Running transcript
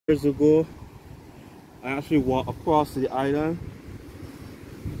Years ago, I actually walked across the island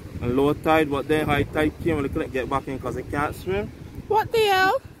on low tide, but then high tide came and I couldn't get back in because I can't swim. What the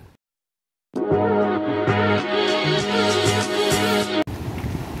hell?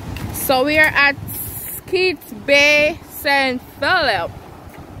 So we are at Skeets Bay, St. Phillip.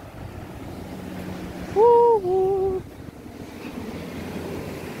 Woo-hoo.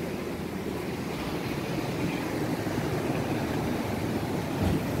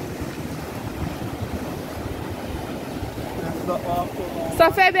 So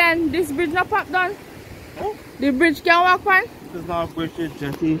Fabian, this bridge not pop down? Oh. The bridge can walk on? This is not a bridge, it's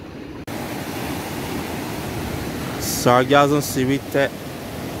jetty. Sargassum seaweed take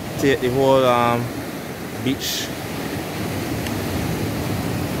the whole beach.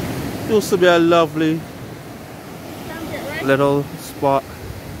 Used to be a lovely little spot.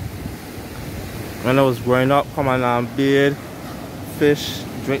 When I was growing up, come and bathe, fish,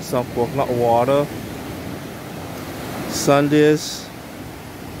 drink some coconut water. Sundays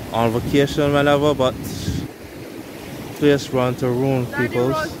on vacation whenever, but place run to ruin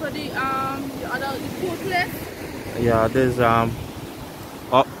people. For the other food place? Yeah, there's up,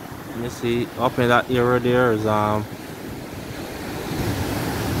 let me see, up in that area there is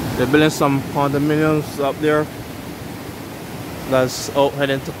they're building some condominiums up there that's out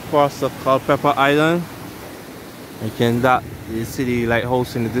heading across the Culpepper Island. You see the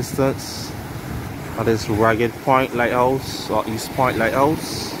lighthouse in the distance. That is Ragged Point Lighthouse or East Point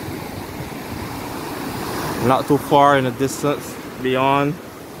Lighthouse. Not too far in the distance beyond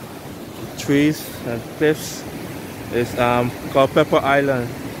the trees and cliffs is Culpepper Island.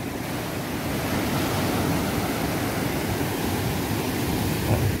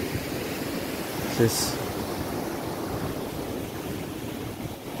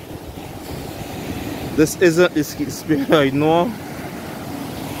 This isn't the Skeets Bay I know.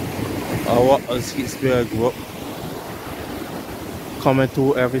 Or what a Skeets Bay I grew up coming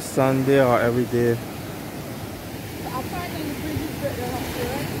to every Sunday or every day.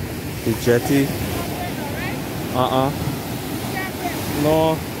 The jetty.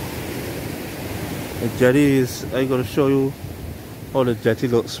 No. The jetty is, I'm gonna show you how the jetty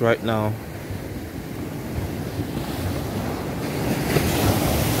looks right now.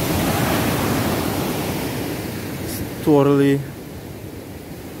 It's totally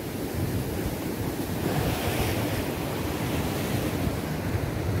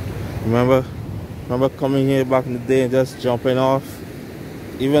Remember coming here back in the day and just jumping off,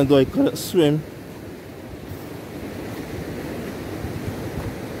 even though I couldn't swim.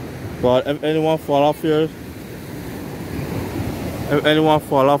 But if anyone fall off here,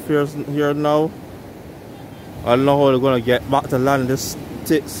 here now, I don't know how they're gonna get back to land in this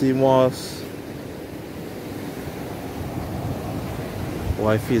thick sea moss.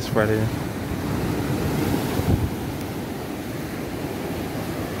 Wifey is spreading.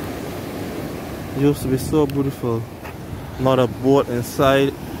 It used to be so beautiful. Not a boat in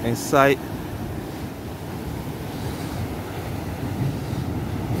sight. It's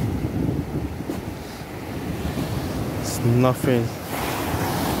nothing.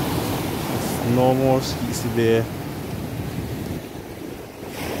 It's no more Skeets Bay.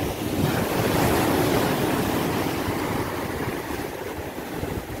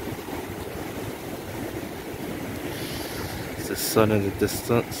 It's the sun in the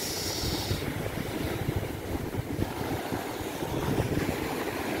distance.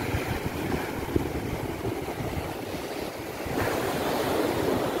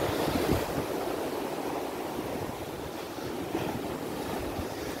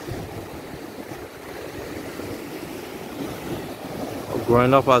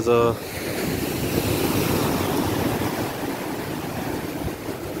 Growing up as a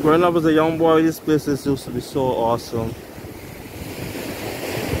young boy, this place used to be so awesome.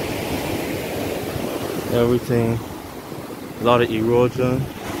 Everything, a lot of erosion.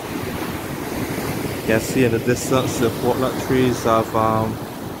 You can see in the distance the coconut trees have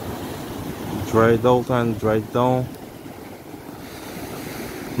dried out and dried down.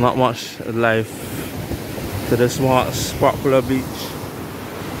 Not much life to this small sparkler beach.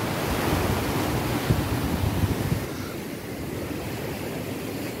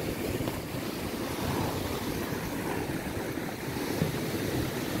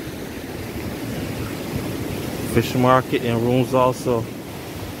 Fish market and rooms also.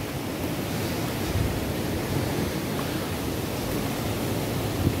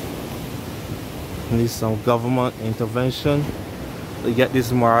 Need some government intervention to get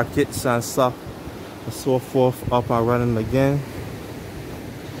these markets and stuff and so forth up and running again.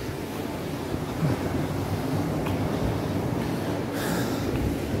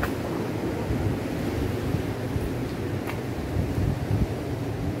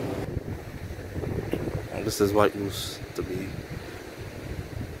 This is what it used to be.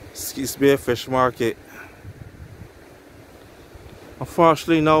 Skeets Bay Fish Market.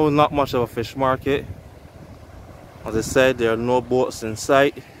 Unfortunately now not much of a fish market. As I said, there are no boats in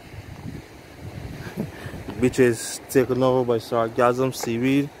sight. The beach is taken over by sargassum,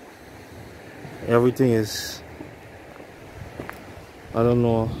 seaweed. Everything is, I don't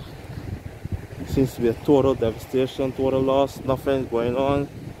know, seems to be a total devastation, total loss, nothing going on.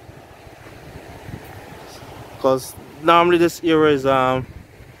 Because normally this area is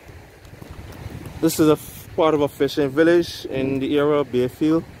this is a part of a fishing village in the area,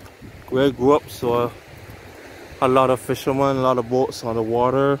 Bayfield, where I grew up. So a lot of fishermen, a lot of boats on the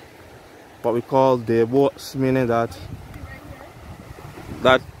water, what we call day boats, meaning that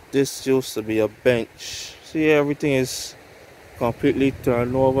this used to be a bench. See, everything is completely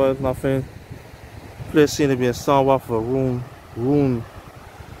turned over, nothing. Place seems to be somewhat of a room.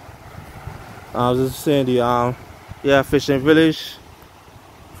 I was just saying the yeah, fishing village,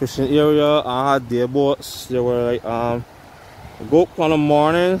 fishing area. I had day boats. They were like go up on the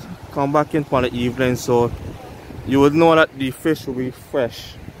morning, come back in on the evening, so you would know that the fish will be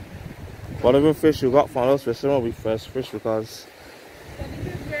fresh. Whatever fish you got from those fish will be fresh fish, because So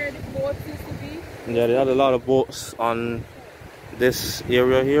this is where the boats used to be? yeah, they had a lot of boats on this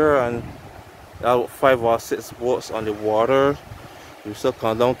area here, and there are 5 or 6 boats on the water. You still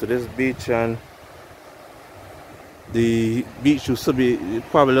come down to this beach, and the beach used to be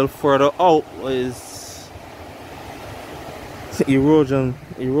probably a little further out. Is erosion,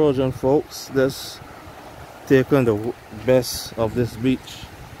 folks. That's taken the best of this beach.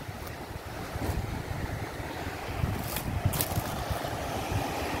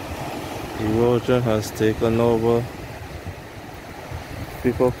 Erosion has taken over.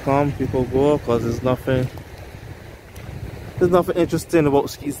 People come, people go, because there's nothing interesting about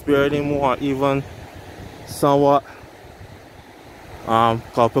Skeets Bay anymore. Even somewhat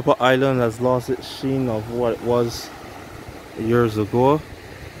Culpepper Island has lost its sheen of what it was years ago.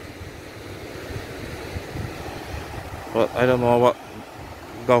 But I don't know what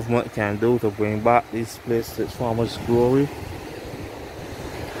government can do to bring back this place to its former glory.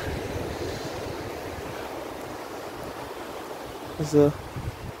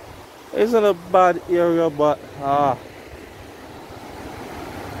 Isn't a bad area, but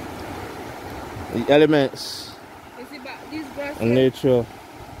the elements and nature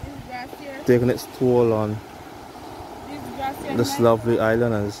taking its toll on this lovely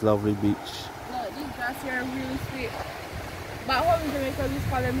island and this lovely beach. No, these grass here are really sweet. But home in Jamaica we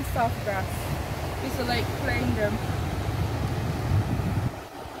call them soft grass. We used to like playing them.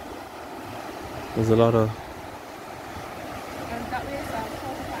 There's a lot of, And that way is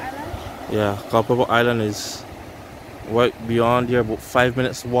Culpepper Island? yeah, Culpepper Island is right beyond here, about 5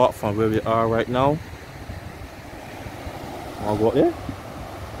 minutes walk from where we are right now. I'll go up there.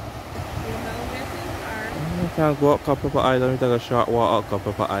 You can't go up Culpepper Island. We take a short walk up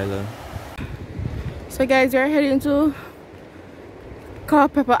Culpepper Island. So guys, we're heading to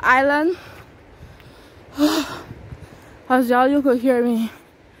Culpepper Island. As y'all you could hear me,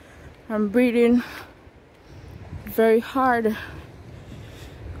 I'm breathing very hard.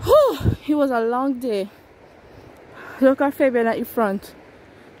 It was a long day. Look at Fabian at the front.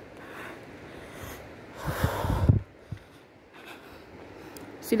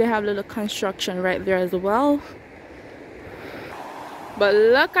 See, they have little construction right there as well. But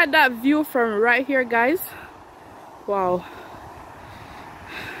look at that view from right here, guys. Wow.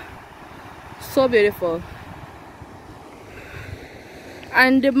 So beautiful.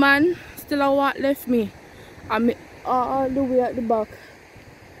 And the man still a what left me. I'm all the way at the back.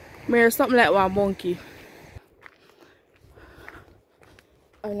 Maybe something like one monkey.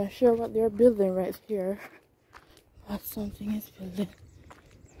 I'm not sure what they're building right here, but something is building.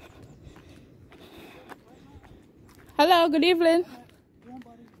 Hello, good evening.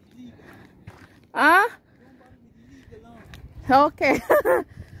 Huh? Okay.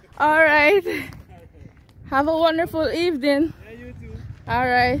 All right. Have a wonderful evening. Yeah, you too. All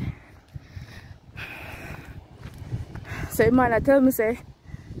right. So man, I tell me say,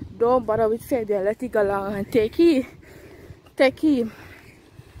 don't bother with Fabian, let it go along and take him. Take him.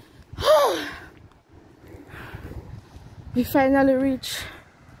 We finally reached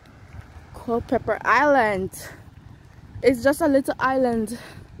Culpepper Island. It's just a little island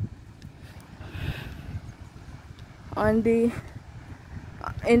on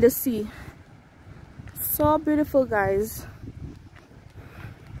in the sea. So beautiful, guys.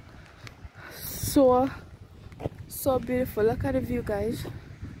 So beautiful. Look at the view, guys.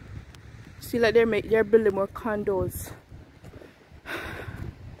 See, like they're building more condos.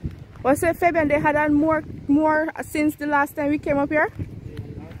 Was it Fabian? They had on more since the last time we came up here.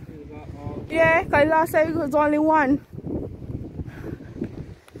 Yeah, because last time it was only one.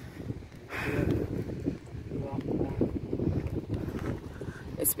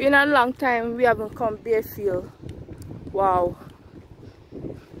 It's been a long time we haven't come Bayfield. Wow.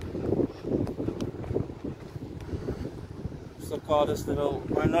 So call this little,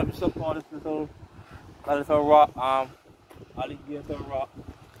 why not so call this little rock, alligator rock.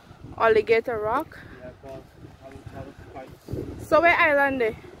 Alligator rock? Yeah, called spikes. So where island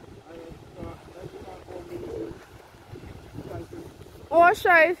they? Oh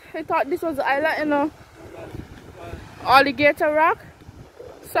sure, I thought this was the island, you know. Alligator rock?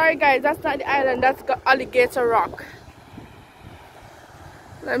 Sorry guys, that's not the island, that's got alligator rock.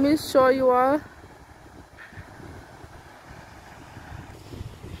 Let me show you all.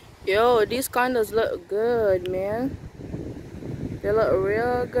 Yo, these condos look good, man. They look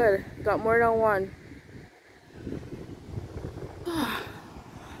real good. Got more than one.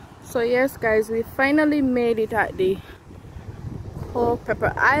 So yes guys, we finally made it at the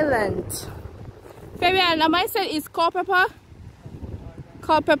Culpepper Island. Fabian, am I said it's Culpepper?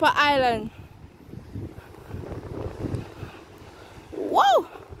 Culpepper Island. Whoa!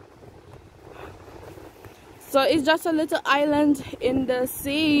 So it's just a little island in the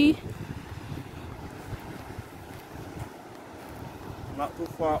sea. Not too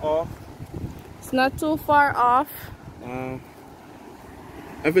far off. It's not too far off.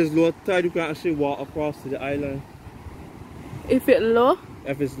 If it's low tide, you can actually walk across to the island. If it's low?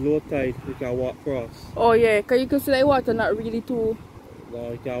 If it's low tide, you can walk across. Oh yeah, because you can see the water not really too.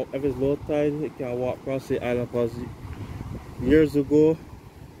 No, you can, if it's low tide, you can walk across the island. Because years ago,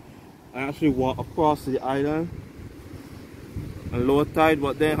 I actually walked across the island and low tide,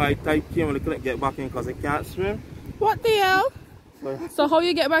 but then high tide came and I couldn't get back in because I can't swim. What the hell? So how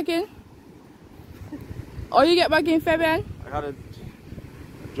you get back in? Oh, you get back in, Fabian? I gotta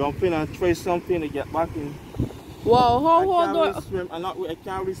jump in and try something to get back in. Wow, how old I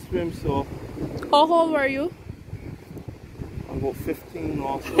can't really swim, so. How old were you? I'm about 15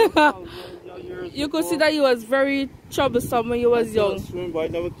 or so. You could see that you was very troublesome when you was young. I swim, but I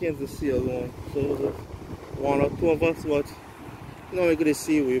never came to sea alone. So it was one or two of us, but you know, we're going to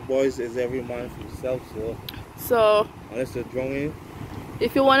see we boys is every man for himself, so unless you're drowning.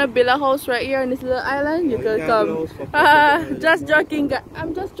 If you want to build a house right here in this little island, you can come. Just joking,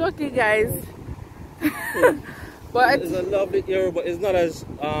 I'm just joking, guys. But it's a lovely area, but it's not as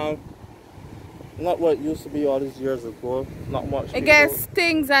not what it used to be all these years ago. Not much people, I guess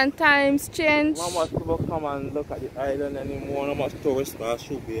things and times change. Not much people come and look at the island anymore. Not much tourists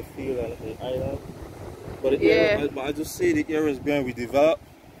should be a feel at the island. But the area, but I just say the area is being redeveloped.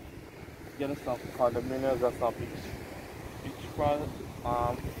 Getting some condominiums and some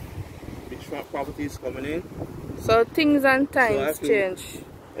beachfront properties coming in. So things and times change.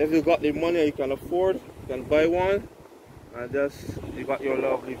 If you got the money you can afford, you can buy one, and just you got your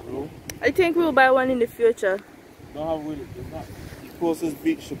lovely view. I think we'll buy one in the future. Don't have really, it's not, the closest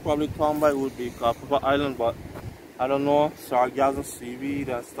beach should probably come by would be Culpepper Island, but I don't know, sargassum, seaweed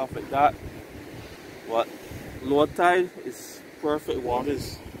and stuff like that. But low tide is perfect. Water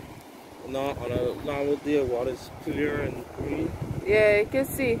is, you know, on a normal day, water is clear and green. Yeah, you can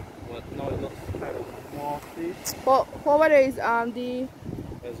see. But now it looks kind of mossy. What is the?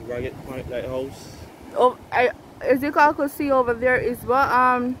 There's Ragged Point Lighthouse. Oh, as you can see over there is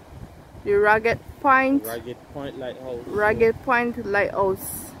what the Ragged Point. Ragged Point Lighthouse. Ragged Point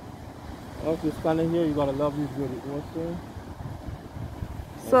Lighthouse. Oh, if you're standing here, you got a lovely view of the ocean.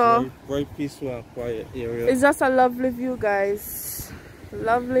 So very peaceful and quiet area. It's just a lovely view, guys.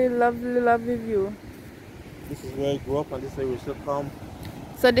 Lovely, lovely, lovely view. This is where I grew up, and this is where we should come.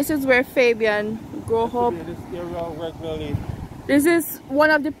 So this is where Fabian grew up. In this area regularly. This is one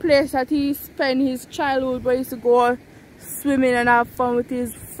of the places that he spent his childhood, where he used to go swimming and have fun with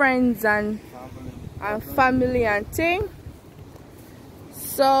his friends and family and thing.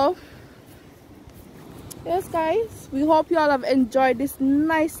 So yes guys, we hope you all have enjoyed this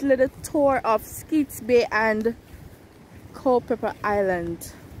nice little tour of Skeets Bay and Culpepper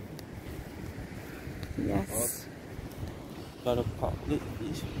Island. Yes.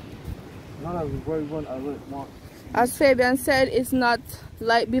 As Fabian said, it's not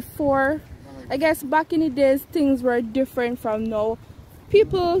like before. I guess back in the days things were different from now.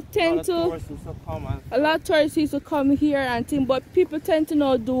 People tend to, a lot of tourists used to come here and things, but people tend to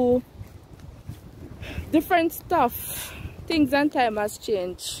now do different stuff. Things and time has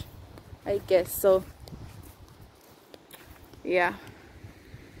changed, I guess. So yeah,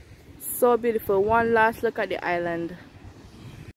 so beautiful. One last look at the island.